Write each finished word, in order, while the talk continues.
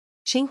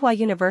Tsinghua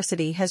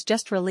University has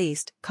just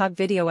released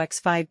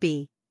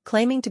CogVideoX-5B,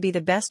 claiming to be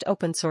the best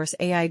open-source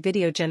AI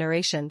video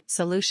generation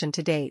solution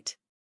to date.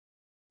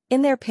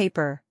 In their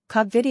paper,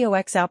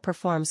 CogVideoX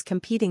outperforms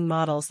competing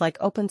models like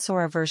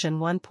OpenSora version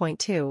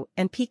 1.2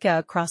 and Pika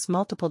across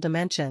multiple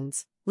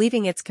dimensions,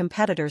 leaving its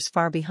competitors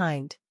far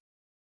behind.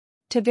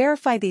 To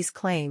verify these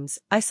claims,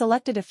 I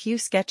selected a few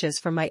sketches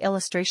from my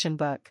illustration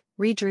book,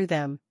 redrew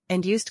them,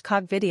 and used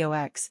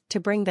CogVideoX to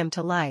bring them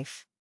to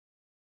life.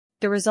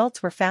 The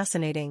results were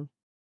fascinating.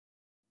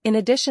 In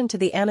addition to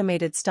the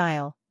animated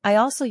style, I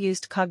also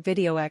used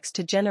CogVideoX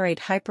to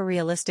generate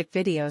hyper-realistic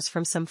videos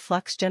from some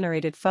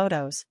Flux-generated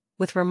photos,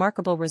 with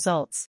remarkable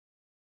results.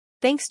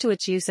 Thanks to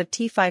its use of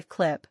T5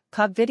 clip,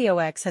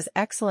 CogVideoX has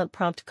excellent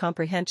prompt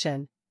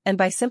comprehension, and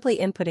by simply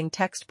inputting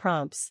text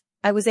prompts,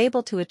 I was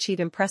able to achieve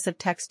impressive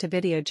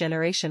text-to-video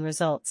generation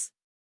results.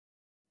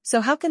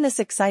 So how can this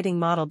exciting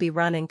model be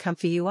run in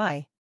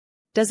ComfyUI?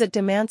 Does it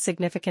demand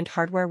significant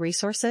hardware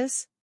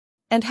resources?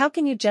 And how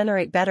can you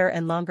generate better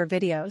and longer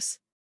videos?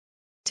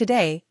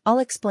 Today, I'll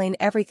explain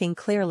everything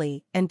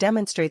clearly and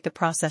demonstrate the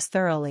process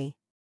thoroughly.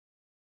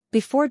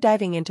 Before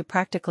diving into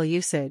practical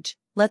usage,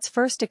 let's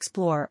first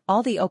explore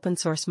all the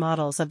open-source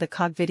models of the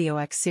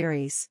CogVideoX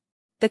series.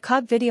 The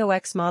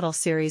CogVideoX model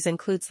series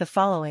includes the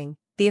following: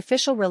 the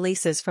official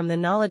releases from the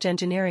Knowledge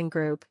Engineering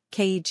Group,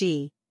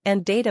 KEG,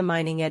 and data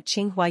mining at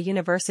Tsinghua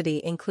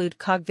University include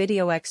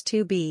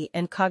CogVideoX-2B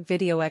and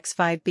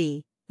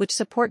CogVideoX-5B, which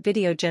support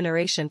video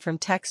generation from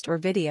text or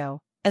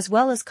video, as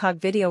well as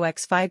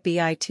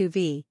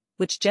CogVideoX-5B-I2V,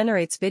 which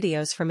generates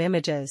videos from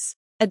images.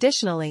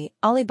 Additionally,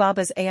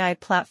 Alibaba's AI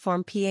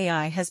platform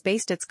PAI has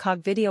based its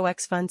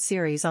CogVideoX-Fun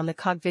series on the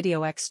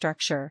CogVideoX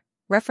structure,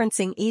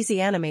 referencing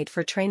EasyAnimate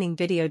for training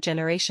video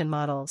generation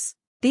models.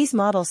 These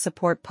models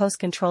support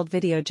post-controlled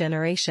video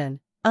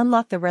generation,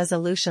 unlock the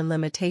resolution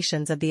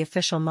limitations of the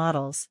official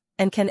models,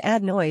 and can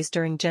add noise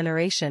during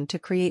generation to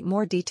create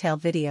more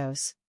detailed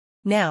videos.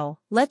 Now,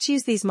 let's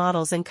use these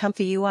models in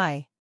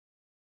ComfyUI.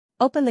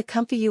 Open the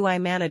ComfyUI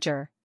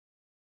Manager.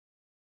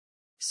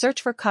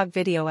 Search for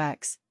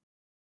CogVideoX.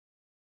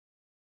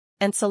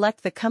 And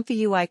select the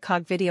ComfyUI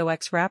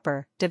CogVideoX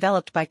wrapper,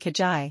 developed by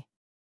KeyFrames.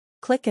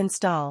 Click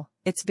Install.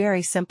 It's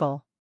very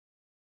simple.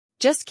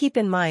 Just keep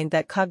in mind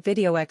that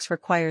CogVideoX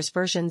requires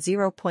version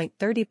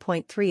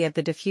 0.30.3 of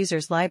the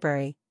diffusers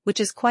library, which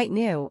is quite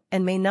new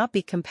and may not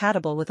be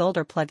compatible with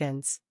older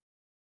plugins.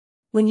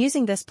 When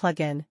using this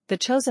plugin, the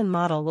chosen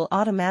model will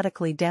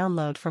automatically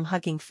download from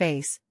Hugging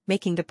Face,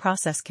 making the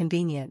process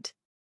convenient.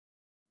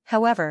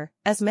 However,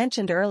 as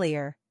mentioned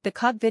earlier, the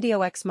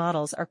CogVideoX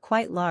models are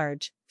quite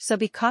large, so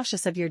be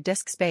cautious of your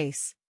disk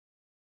space.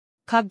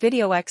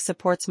 CogVideoX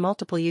supports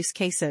multiple use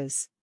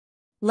cases.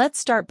 Let's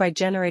start by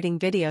generating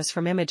videos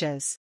from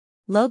images.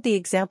 Load the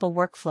example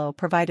workflow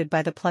provided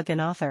by the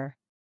plugin author.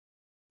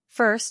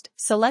 First,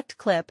 select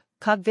Clip.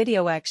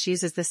 CogVideoX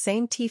uses the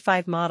same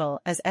T5 model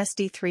as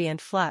SD3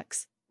 and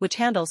Flux, which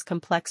handles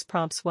complex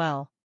prompts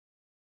well.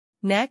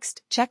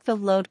 Next, check the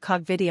Load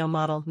CogVideo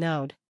Model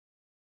node.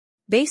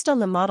 Based on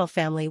the model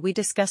family we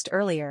discussed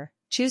earlier,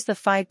 choose the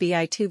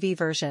 5BI2V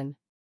version.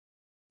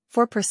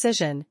 For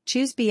precision,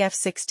 choose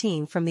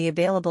BF16 from the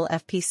available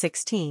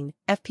FP16,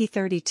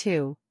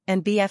 FP32,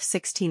 and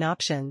BF16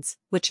 options,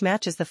 which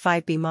matches the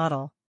 5B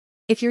model.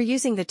 If you're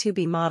using the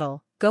 2B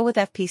model, go with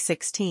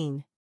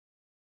FP16.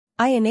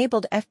 I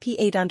enabled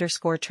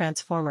FP8_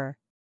 transformer,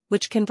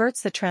 which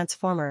converts the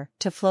transformer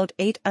to float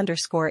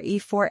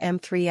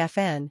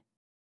 8_E4M3FN,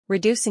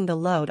 reducing the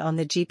load on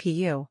the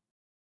GPU.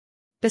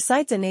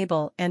 Besides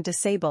enable and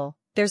disable,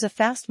 there's a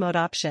fast mode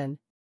option,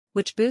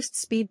 which boosts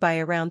speed by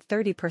around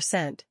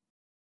 30%,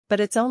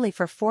 but it's only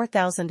for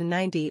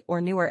 4090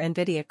 or newer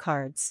NVIDIA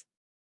cards.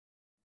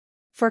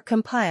 For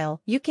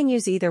compile, you can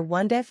use either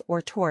OneDiff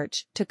or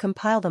Torch to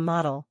compile the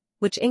model,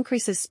 which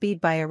increases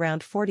speed by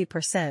around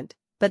 40%,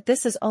 but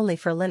this is only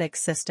for Linux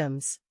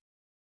systems.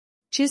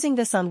 Choosing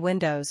this on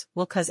Windows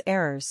will cause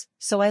errors,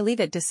 so I leave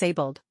it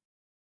disabled.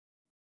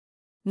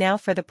 Now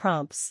for the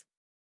prompts.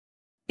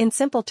 In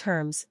simple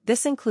terms,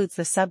 this includes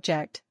the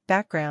subject,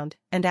 background,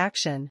 and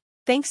action.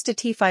 Thanks to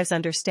T5's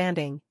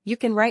understanding, you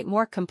can write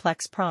more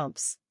complex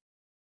prompts.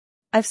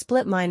 I've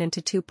split mine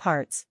into two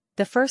parts.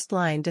 The first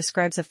line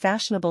describes a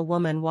fashionable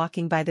woman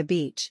walking by the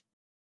beach,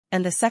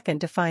 and the second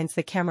defines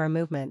the camera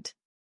movement.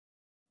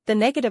 The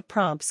negative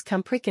prompts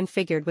come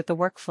pre-configured with the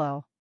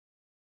workflow.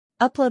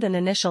 Upload an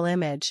initial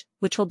image,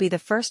 which will be the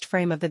first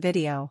frame of the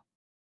video.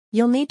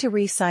 You'll need to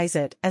resize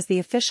it as the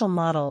official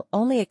model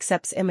only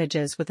accepts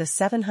images with a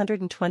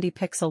 720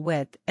 pixel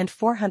width and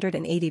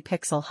 480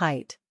 pixel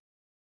height.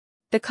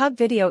 The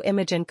CogVideo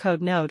image encode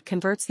node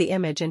converts the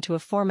image into a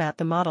format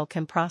the model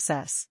can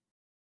process.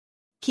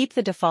 Keep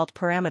the default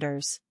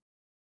parameters.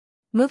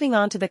 Moving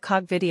on to the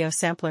CogVideo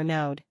sampler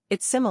node,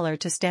 it's similar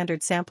to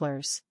standard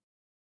samplers.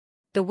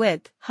 The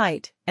width,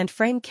 height, and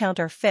frame count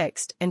are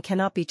fixed and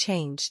cannot be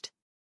changed.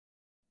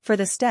 For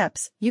the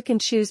steps, you can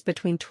choose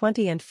between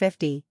 20 and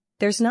 50,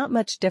 there's not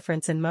much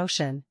difference in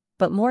motion,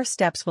 but more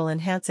steps will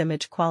enhance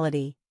image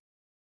quality.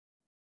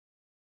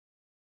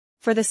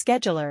 For the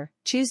scheduler,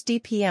 choose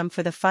DPM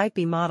for the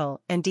 5B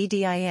model and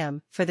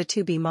DDIM for the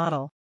 2B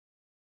model.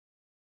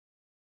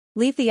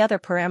 Leave the other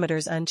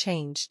parameters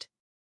unchanged.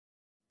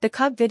 The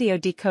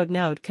CogVideoDecode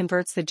node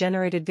converts the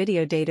generated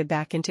video data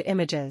back into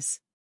images.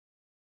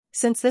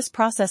 Since this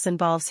process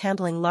involves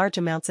handling large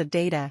amounts of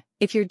data,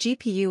 if your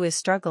GPU is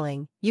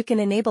struggling, you can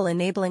enable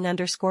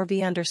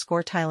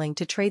enabling_v_ tiling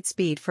to trade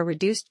speed for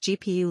reduced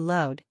GPU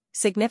load,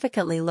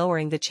 significantly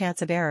lowering the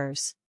chance of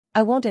errors.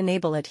 I won't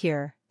enable it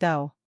here,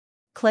 though.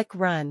 Click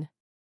Run.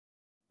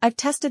 I've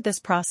tested this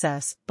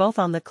process, both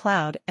on the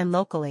cloud and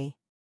locally.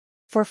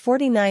 For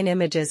 49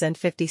 images and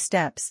 50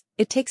 steps,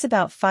 it takes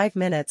about 5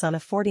 minutes on a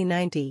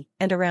 4090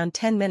 and around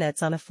 10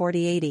 minutes on a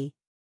 4080.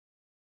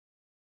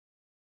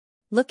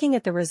 Looking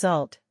at the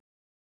result,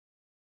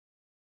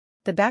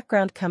 the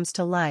background comes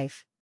to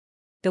life.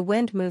 The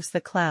wind moves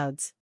the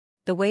clouds.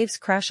 The waves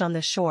crash on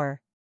the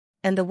shore.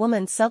 And the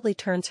woman subtly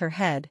turns her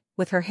head,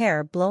 with her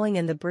hair blowing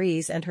in the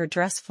breeze and her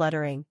dress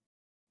fluttering.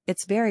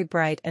 It's very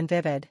bright and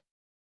vivid.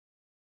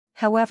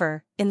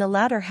 However, in the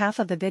latter half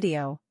of the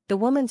video, the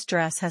woman's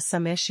dress has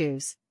some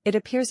issues. It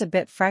appears a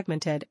bit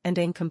fragmented and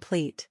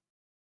incomplete.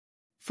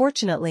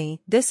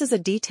 Fortunately, this is a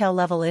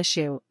detail-level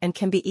issue and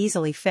can be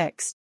easily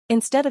fixed.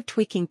 Instead of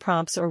tweaking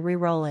prompts or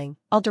re-rolling,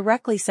 I'll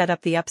directly set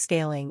up the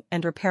upscaling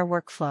and repair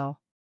workflow.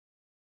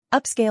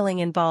 Upscaling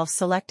involves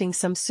selecting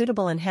some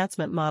suitable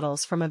enhancement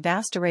models from a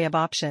vast array of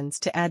options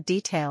to add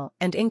detail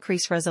and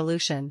increase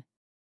resolution.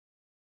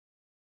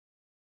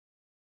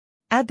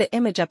 Add the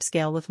image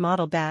upscale with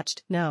Model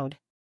Batched node.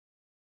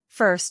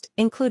 First,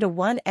 include a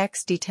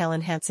 1x detail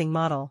enhancing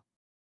model.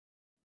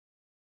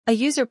 A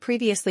user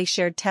previously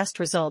shared test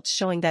results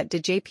showing that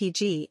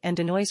DJPG and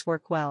denoise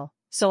work well,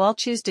 so I'll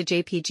choose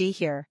DJPG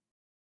here.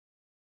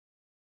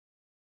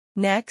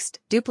 Next,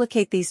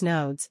 duplicate these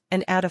nodes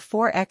and add a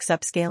 4x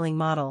upscaling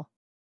model.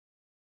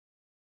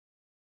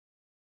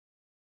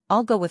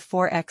 I'll go with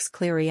 4x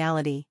Clear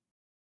Reality.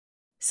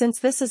 Since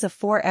this is a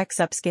 4x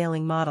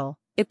upscaling model,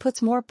 it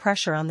puts more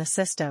pressure on the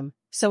system,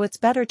 so it's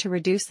better to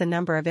reduce the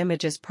number of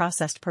images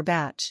processed per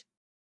batch.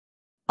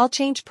 I'll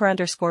change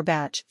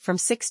per_batch from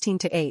 16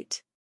 to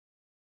 8.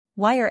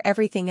 Wire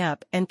everything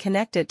up and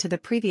connect it to the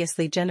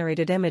previously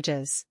generated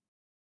images.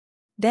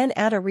 Then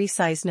add a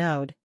resize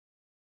node.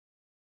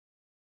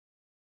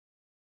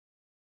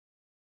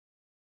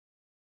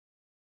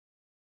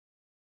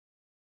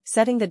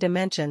 Setting the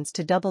dimensions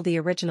to double the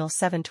original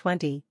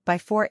 720 by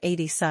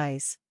 480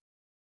 size.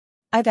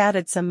 I've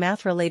added some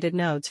math-related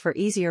nodes for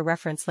easier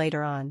reference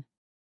later on.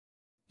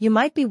 You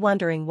might be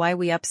wondering why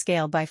we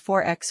upscale by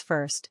 4x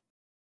first,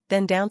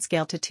 then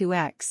downscale to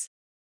 2x.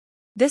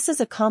 This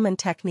is a common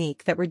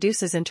technique that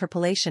reduces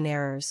interpolation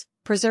errors,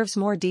 preserves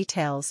more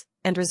details,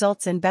 and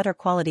results in better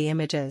quality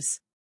images.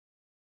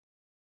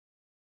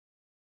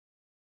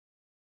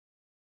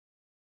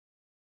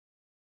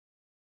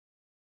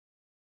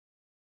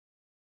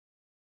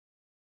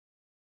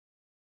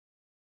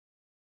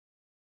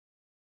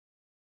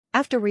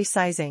 After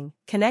resizing,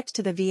 connect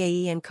to the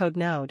VAE encode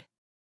node.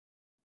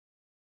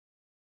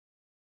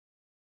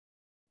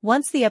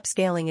 Once the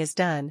upscaling is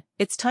done,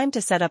 it's time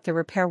to set up the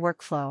repair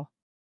workflow.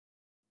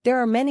 There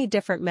are many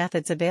different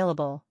methods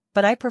available,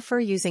 but I prefer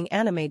using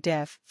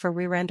AnimateDiff for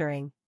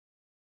re-rendering.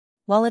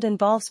 While it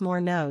involves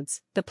more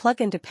nodes, the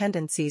plugin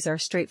dependencies are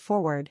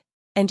straightforward,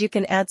 and you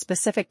can add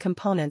specific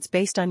components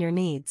based on your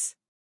needs.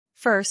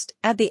 First,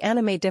 add the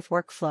AnimateDiff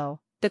workflow.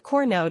 The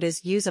core node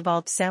is Use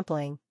Evolved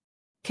Sampling.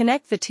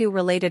 Connect the two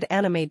related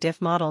AnimateDiff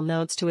model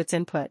nodes to its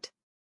input.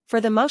 For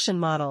the motion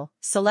model,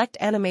 select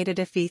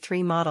AnimateDiff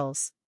v3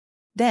 models.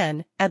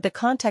 Then, add the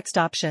context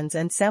options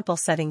and sample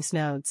settings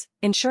nodes,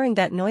 ensuring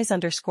that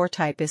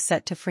noise_type is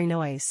set to free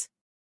noise.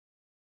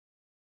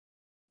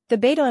 The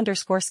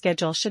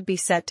beta_schedule should be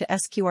set to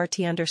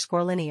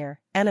sqrt_linear,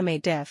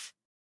 AnimateDiff.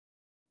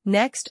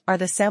 Next are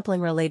the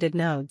sampling-related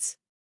nodes.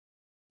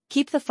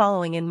 Keep the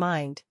following in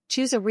mind: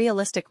 choose a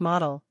realistic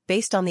model,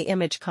 based on the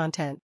image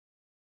content.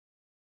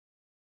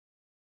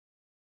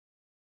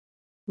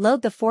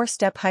 Load the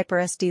 4-step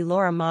HyperSD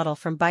LoRa model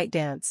from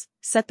ByteDance,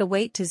 set the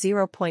weight to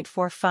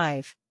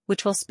 0.45,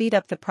 which will speed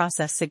up the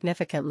process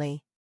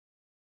significantly.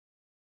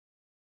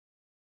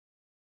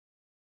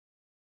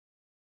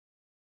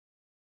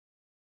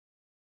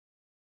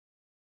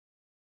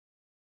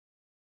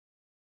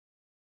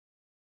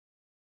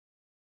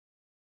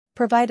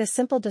 Provide a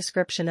simple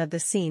description of the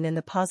scene in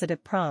the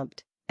positive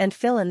prompt, and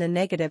fill in the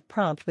negative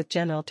prompt with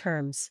general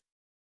terms.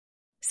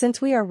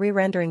 Since we are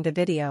re-rendering the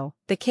video,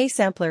 the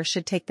K-sampler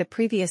should take the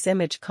previous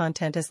image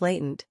content as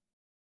latent.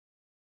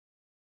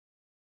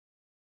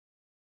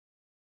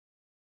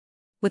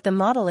 With the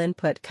model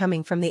input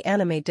coming from the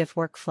AnimateDiff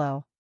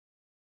workflow.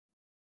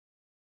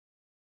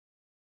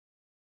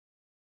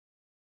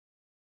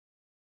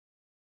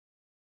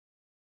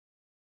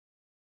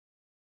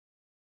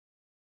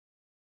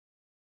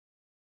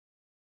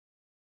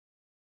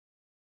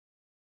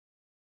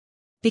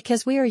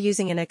 Because we are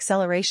using an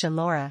acceleration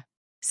LoRa,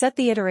 set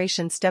the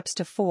iteration steps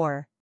to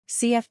 4,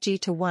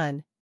 CFG to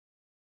 1,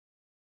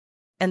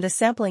 and the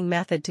sampling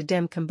method to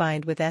dim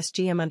combined with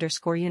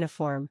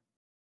SGM_uniform.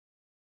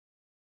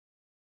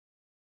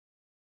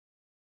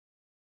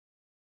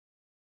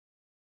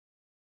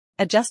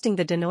 adjusting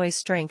the denoise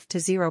strength to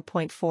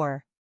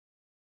 0.4.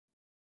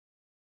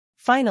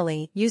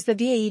 Finally, use the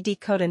VAE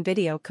code and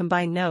video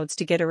combine nodes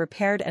to get a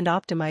repaired and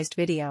optimized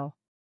video.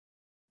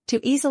 To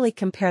easily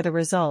compare the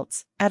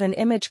results, add an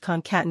image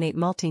concatenate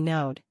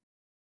multi-node.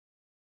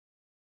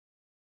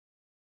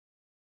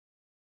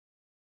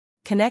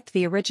 Connect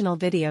the original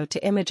video to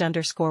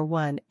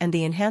image_1 and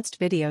the enhanced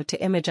video to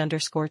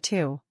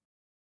image_2.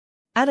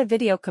 Add a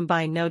video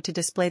combine node to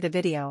display the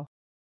video.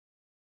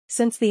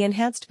 Since the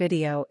enhanced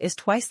video is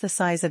twice the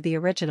size of the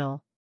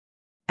original,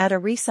 add a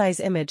resize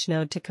image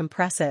node to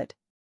compress it.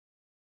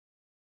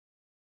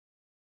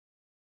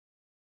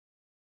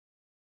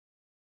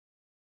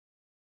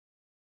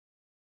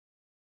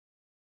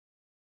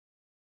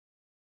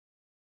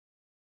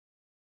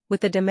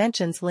 With the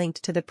dimensions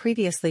linked to the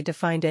previously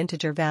defined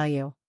integer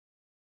value.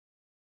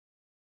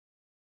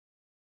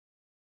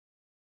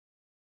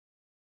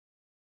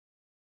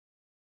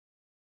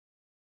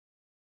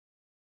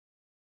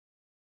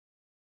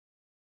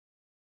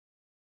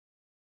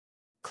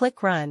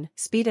 Click Run,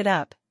 speed it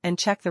up, and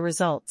check the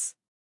results.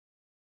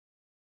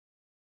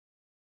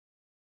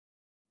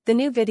 The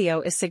new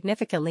video is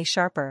significantly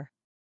sharper.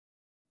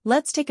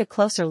 Let's take a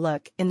closer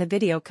look in the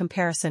video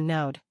comparison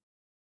node.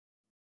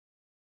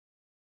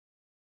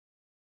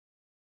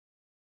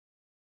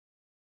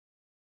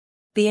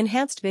 The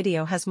enhanced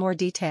video has more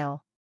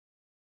detail.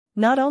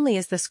 Not only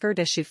is the skirt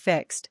issue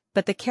fixed,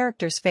 but the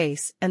character's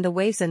face and the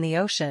waves in the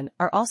ocean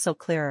are also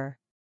clearer.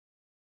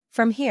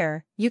 From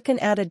here, you can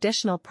add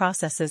additional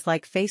processes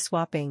like face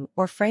swapping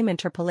or frame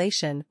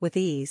interpolation with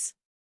ease.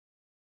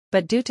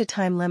 But due to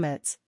time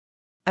limits,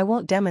 I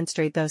won't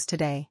demonstrate those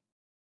today.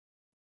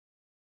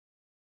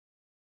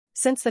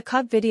 Since the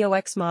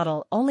CogVideoX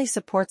model only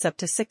supports up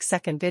to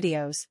 6-second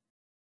videos,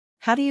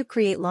 how do you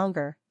create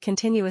longer,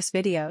 continuous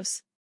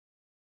videos?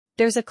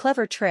 There's a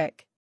clever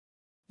trick.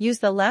 Use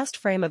the last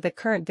frame of the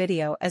current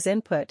video as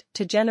input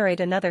to generate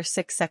another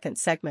 6-second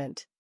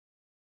segment.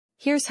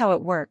 Here's how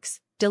it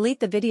works.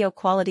 Delete the video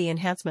quality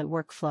enhancement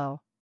workflow.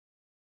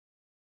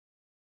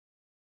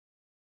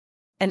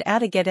 And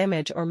add a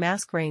getImage or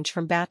mask range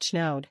from batch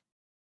node.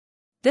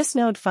 This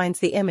node finds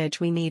the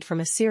image we need from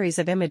a series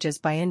of images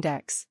by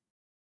index.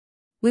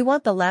 We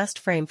want the last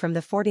frame from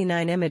the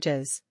 49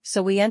 images,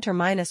 so we enter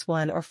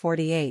 -1 or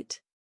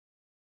 48.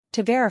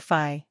 To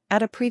verify,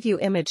 add a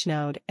preview image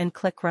node and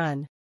click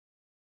Run.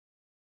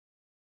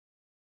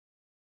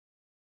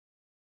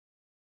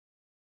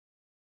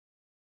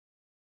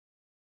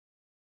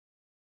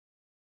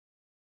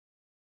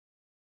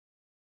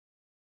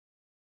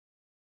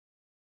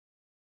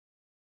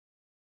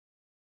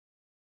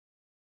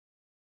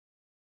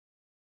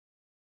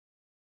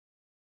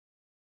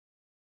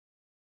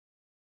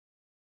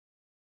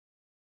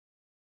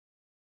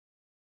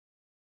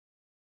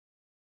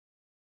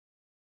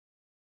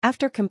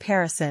 After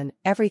comparison,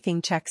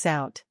 everything checks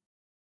out.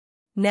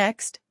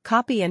 Next,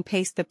 copy and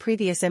paste the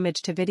previous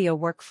image to video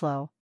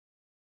workflow.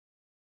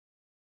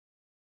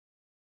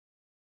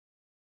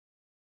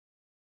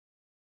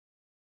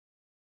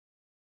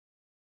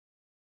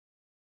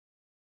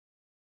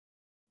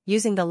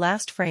 Using the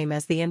last frame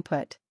as the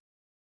input.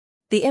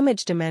 The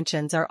image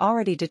dimensions are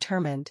already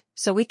determined,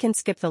 so we can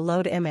skip the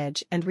load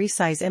image and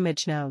resize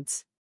image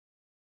nodes.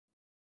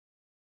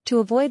 To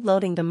avoid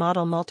loading the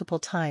model multiple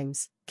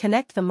times,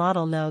 connect the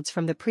model nodes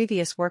from the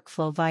previous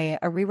workflow via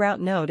a reroute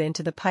node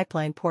into the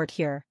pipeline port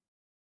here.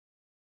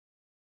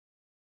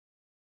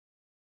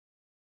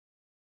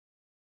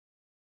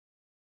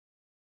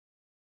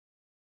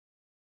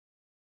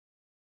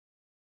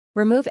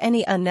 Remove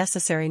any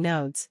unnecessary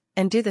nodes,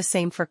 and do the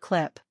same for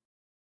clip.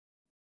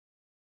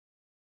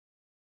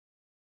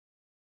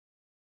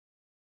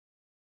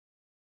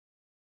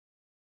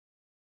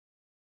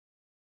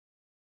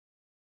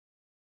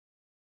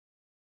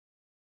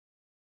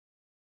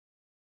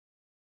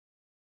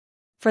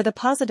 For the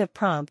positive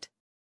prompt,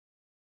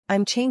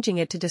 I'm changing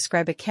it to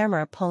describe a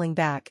camera pulling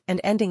back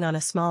and ending on a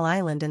small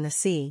island in the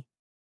sea.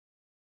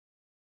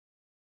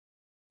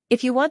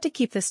 If you want to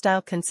keep the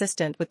style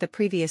consistent with the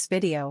previous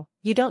video,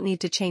 you don't need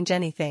to change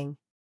anything.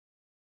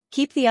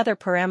 Keep the other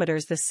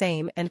parameters the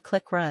same and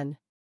click Run.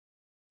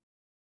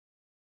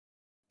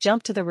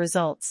 Jump to the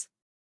results.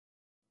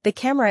 The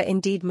camera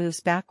indeed moves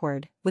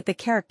backward, with the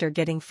character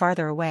getting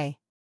farther away.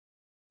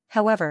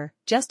 However,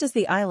 just as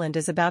the island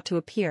is about to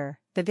appear,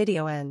 the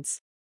video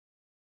ends.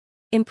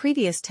 In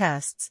previous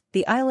tests,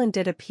 the island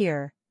did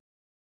appear.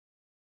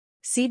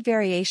 Seed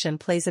variation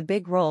plays a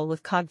big role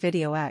with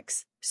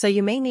CogVideoX, so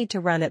you may need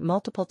to run it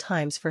multiple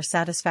times for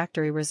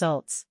satisfactory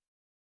results.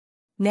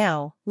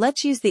 Now,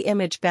 let's use the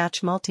image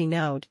batch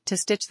multi-node to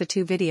stitch the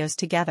two videos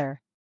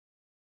together.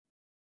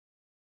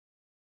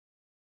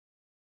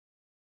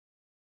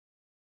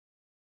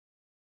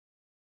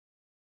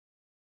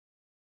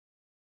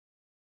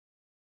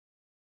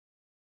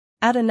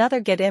 Add another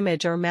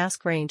getImage or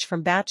mask range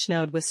from batch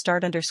node with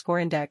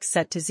start_index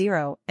set to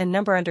 0 and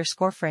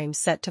number_frames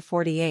set to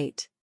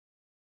 48.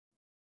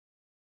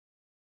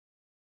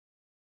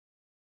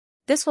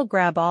 This will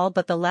grab all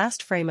but the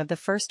last frame of the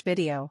first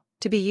video,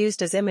 to be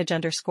used as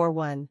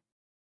image_1.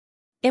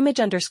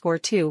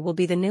 Image_2 will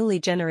be the newly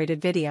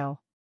generated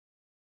video.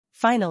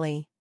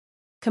 Finally,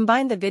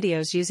 combine the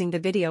videos using the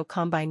Video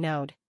Combine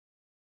node.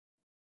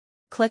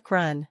 Click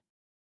Run.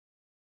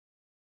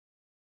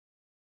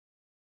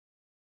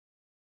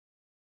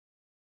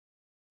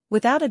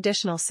 Without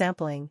additional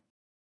sampling,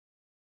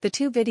 the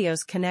two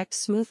videos connect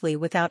smoothly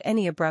without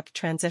any abrupt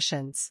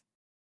transitions.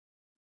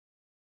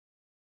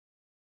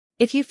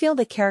 If you feel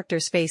the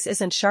character's face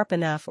isn't sharp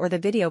enough or the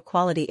video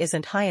quality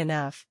isn't high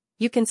enough,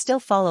 you can still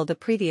follow the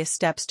previous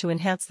steps to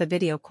enhance the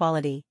video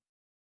quality.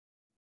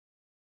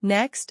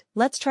 Next,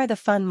 let's try the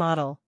Fun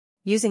model,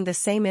 using the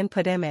same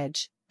input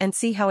image, and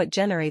see how it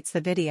generates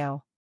the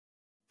video.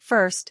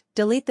 First,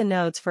 delete the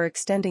nodes for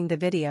extending the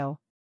video.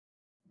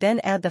 Then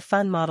add the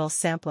Fun model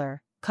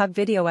sampler,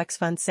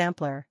 CogVideoX-Fun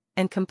sampler,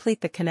 and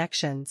complete the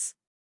connections.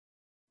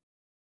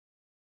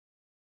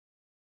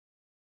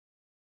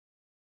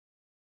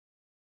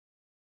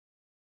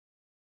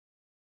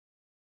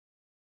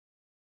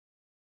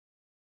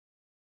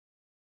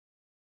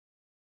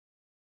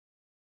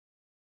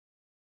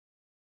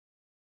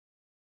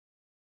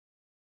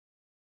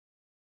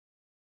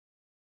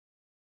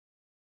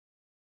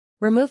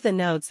 Remove the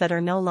nodes that are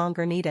no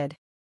longer needed.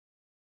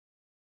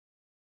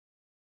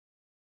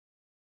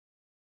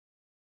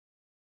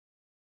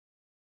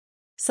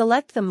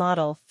 Select the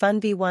model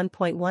Fun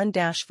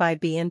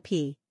v1.1-5B in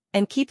P,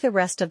 and keep the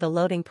rest of the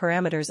loading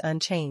parameters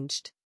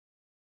unchanged.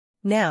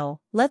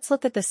 Now, let's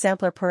look at the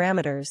sampler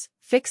parameters.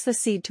 Fix the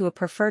seed to a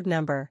preferred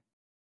number.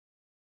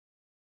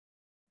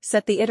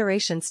 Set the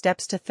iteration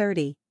steps to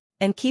 30,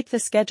 and keep the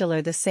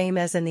scheduler the same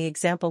as in the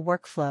example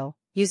workflow,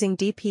 using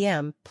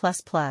DPM++.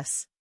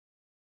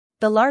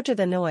 The larger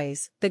the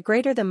noise, the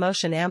greater the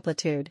motion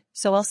amplitude,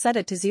 so I'll set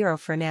it to 0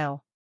 for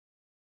now.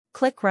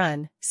 Click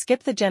Run,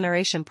 skip the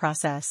generation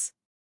process,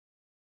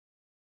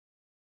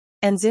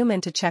 and zoom in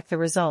to check the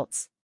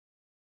results.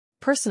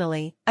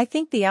 Personally, I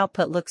think the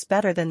output looks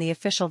better than the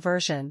official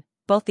version.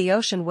 Both the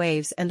ocean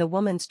waves and the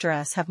woman's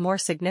dress have more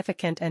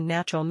significant and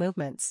natural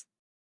movements.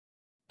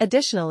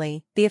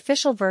 Additionally, the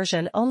official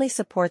version only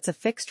supports a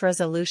fixed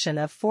resolution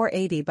of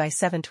 480 by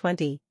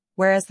 720,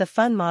 whereas the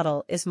Fun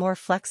model is more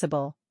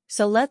flexible.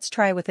 So let's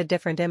try with a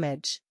different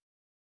image.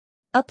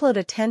 Upload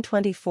a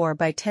 1024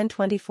 by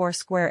 1024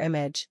 square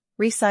image,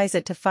 resize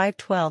it to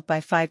 512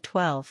 by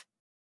 512.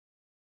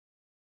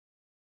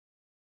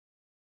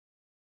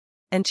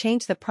 And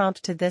change the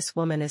prompt to "This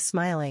woman is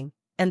smiling,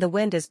 and the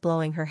wind is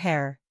blowing her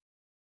hair."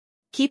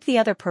 Keep the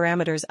other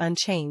parameters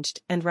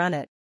unchanged and run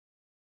it.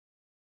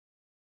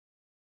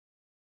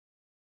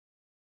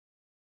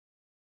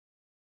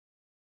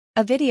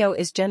 A video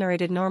is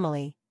generated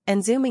normally,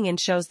 and zooming in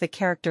shows the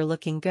character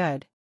looking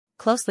good,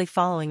 closely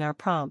following our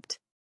prompt.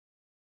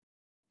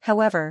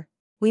 However,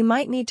 we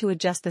might need to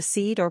adjust the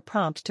seed or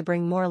prompt to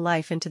bring more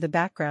life into the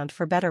background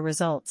for better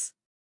results.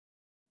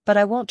 But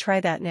I won't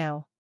try that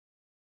now.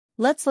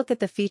 Let's look at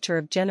the feature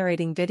of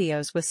generating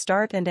videos with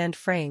start and end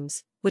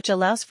frames, which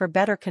allows for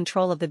better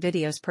control of the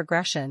video's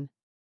progression.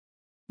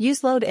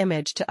 Use load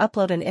image to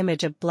upload an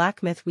image of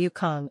Black Myth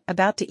Wukong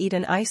about to eat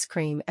an ice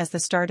cream as the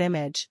start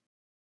image.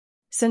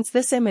 Since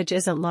this image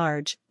isn't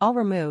large, I'll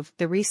remove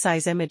the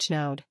resize image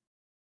node.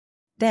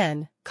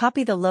 Then,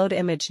 copy the load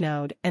image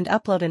node and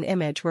upload an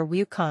image where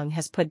Wukong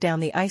has put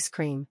down the ice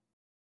cream,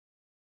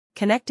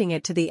 connecting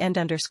it to the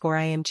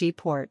end_img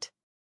port.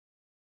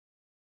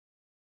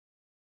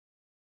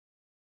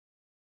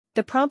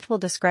 The prompt will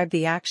describe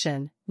the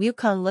action.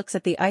 Wukong looks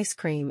at the ice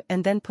cream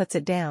and then puts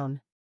it down.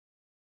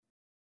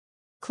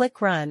 Click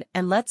Run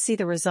and let's see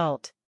the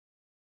result.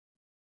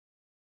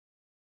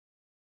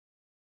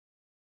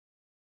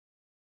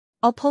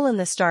 I'll pull in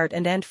the start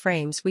and end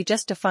frames we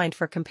just defined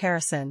for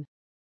comparison.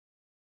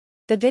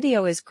 The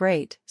video is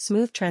great,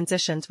 smooth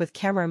transitions with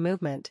camera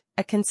movement,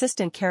 a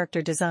consistent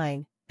character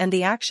design, and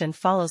the action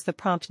follows the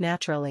prompt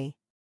naturally.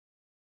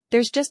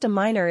 There's just a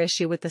minor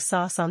issue with the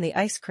sauce on the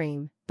ice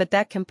cream, but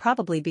that can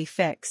probably be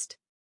fixed.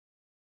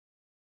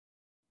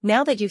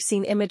 Now that you've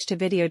seen image to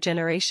video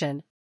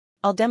generation,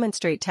 I'll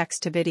demonstrate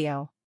text to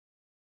video.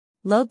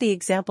 Load the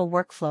example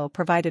workflow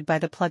provided by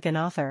the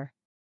plugin author.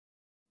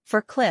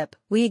 For clip,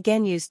 we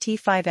again use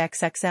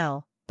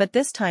T5XXL, but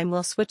this time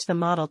we'll switch the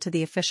model to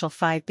the official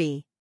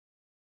 5B.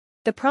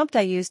 The prompt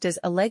I used is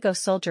 "A Lego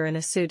soldier in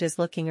a suit is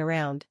looking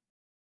around."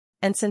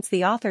 And since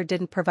the author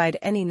didn't provide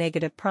any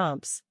negative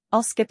prompts,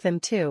 I'll skip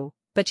them too,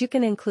 but you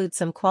can include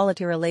some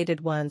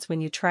quality-related ones when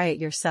you try it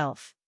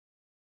yourself.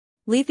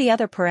 Leave the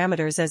other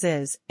parameters as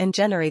is, and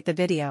generate the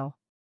video.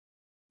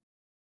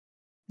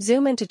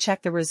 Zoom in to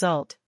check the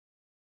result.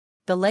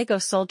 The Lego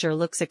soldier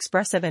looks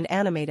expressive and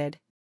animated.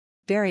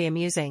 Very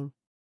amusing.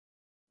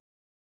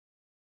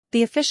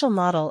 The official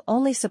model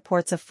only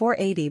supports a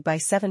 480 by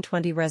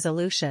 720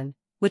 resolution,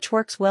 which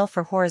works well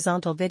for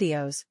horizontal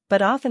videos,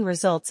 but often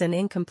results in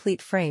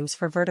incomplete frames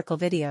for vertical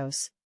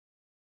videos.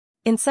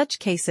 In such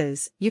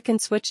cases, you can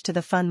switch to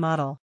the Fun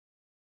model.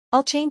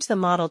 I'll change the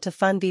model to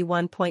Fun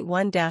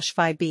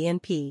v1.1-5B in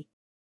P,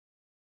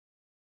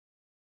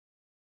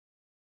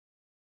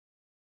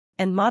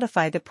 and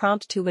modify the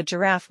prompt to a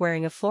giraffe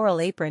wearing a floral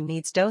apron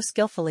kneads dough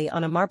skillfully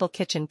on a marble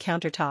kitchen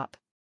countertop.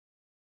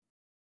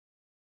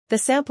 The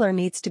sampler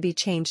needs to be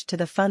changed to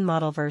the Fun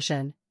model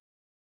version.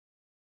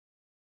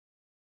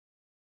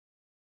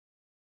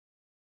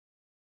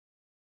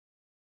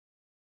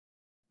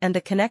 And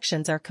the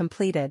connections are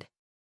completed.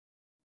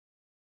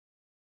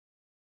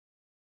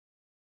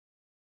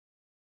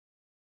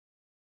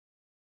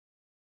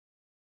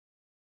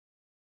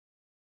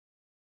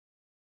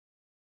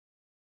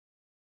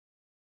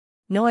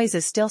 Noise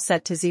is still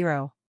set to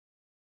 0.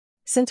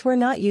 Since we're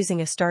not using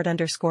a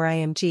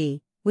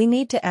start_img, we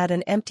need to add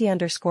an empty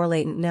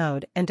 _latent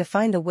node and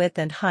define the width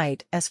and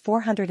height as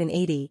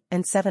 480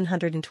 and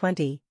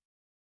 720.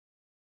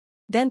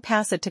 Then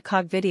pass it to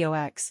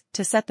CogVideoX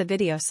to set the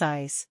video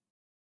size.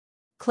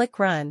 Click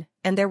Run,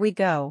 and there we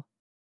go.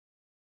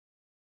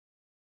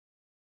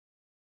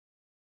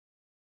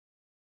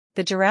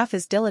 The giraffe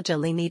is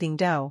diligently kneading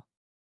dough.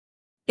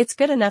 It's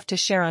good enough to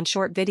share on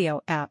short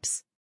video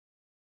apps.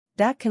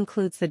 That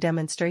concludes the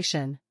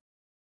demonstration.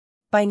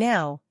 By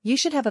now, you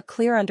should have a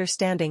clear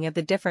understanding of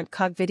the different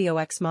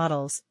CogVideoX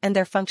models and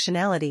their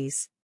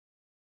functionalities.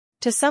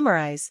 To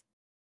summarize,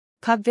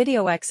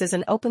 CogVideoX is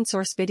an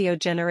open-source video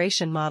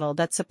generation model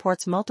that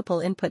supports multiple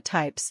input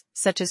types,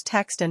 such as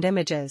text and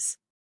images.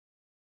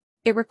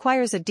 It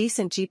requires a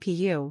decent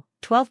GPU,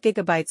 12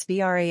 GB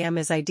VRAM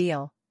is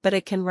ideal, but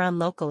it can run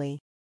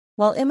locally.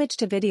 While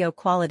image-to-video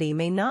quality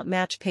may not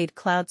match paid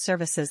cloud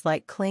services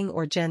like Kling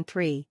or Gen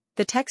 3,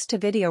 the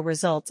text-to-video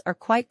results are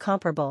quite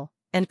comparable,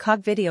 and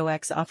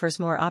CogVideoX offers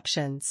more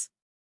options.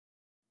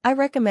 I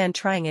recommend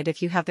trying it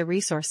if you have the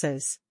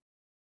resources.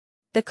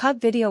 The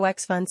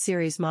CogVideoX-Fun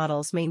series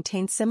models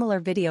maintain similar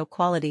video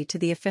quality to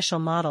the official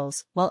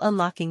models while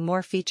unlocking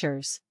more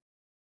features.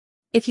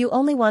 If you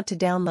only want to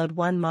download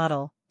one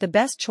model, the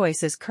best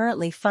choice is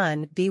currently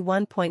Fun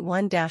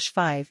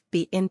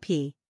v1.1-5B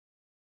NP.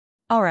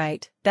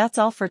 Alright, that's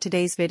all for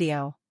today's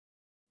video.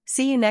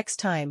 See you next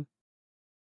time.